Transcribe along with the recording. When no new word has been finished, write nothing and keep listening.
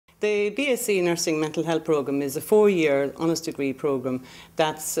The B.Sc Nursing Mental Health Programme is a 4-year honours degree programme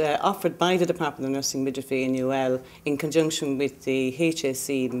that's offered by the Department of Nursing, Midwifery and UL in conjunction with the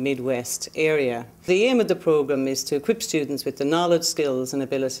HSE Midwest area. The aim of the programme is to equip students with the knowledge, skills and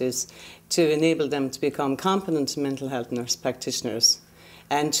abilities to enable them to become competent mental health nurse practitioners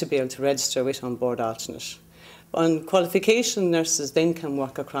and to be able to register with An Bord Altranais. On qualification, nurses then can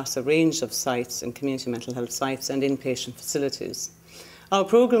work across a range of sites and community mental health sites and inpatient facilities. Our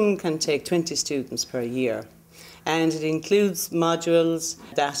programme can take 20 students per year, and it includes modules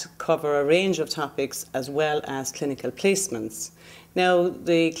that cover a range of topics as well as clinical placements. Now,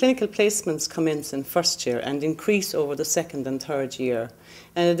 the clinical placements commence in first year and increase over the second and third year.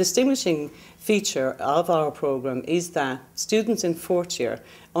 And a distinguishing feature of our programme is that students in fourth year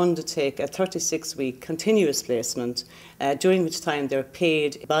undertake a 36-week continuous placement, during which time they're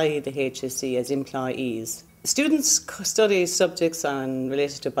paid by the HSE as employees. Students study subjects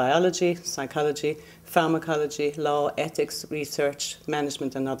related to biology, psychology, pharmacology, law, ethics, research,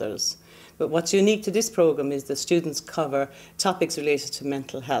 management and others. But what's unique to this programme is that students cover topics related to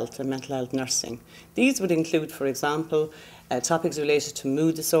mental health and mental health nursing. These would include, for example, topics related to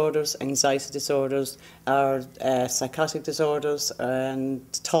mood disorders, anxiety disorders, or psychotic disorders and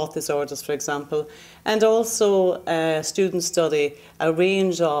thought disorders, for example. And also students study a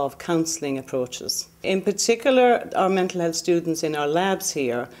range of counselling approaches. In particular, our mental health students in our labs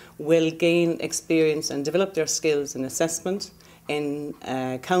here will gain experience and develop their skills in assessment, in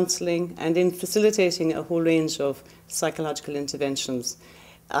counselling and in facilitating a whole range of psychological interventions.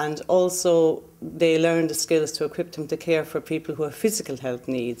 And also they learn the skills to equip them to care for people who have physical health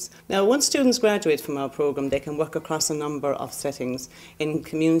needs. Now, once students graduate from our programme, they can work across a number of settings, in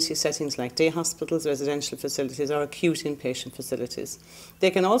community settings like day hospitals, residential facilities or acute inpatient facilities.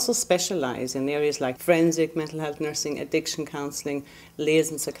 They can also specialise in areas like forensic, mental health nursing, addiction counselling,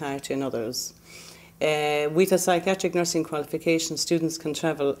 liaison psychiatry and others. With a psychiatric nursing qualification, students can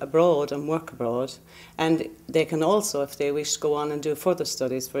travel abroad and work abroad, and they can also, if they wish, go on and do further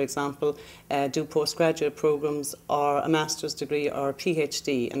studies, for example, do postgraduate programmes or a master's degree or a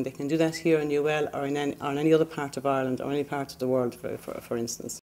PhD, and they can do that here in UL or in any other part of Ireland or any part of the world, for instance.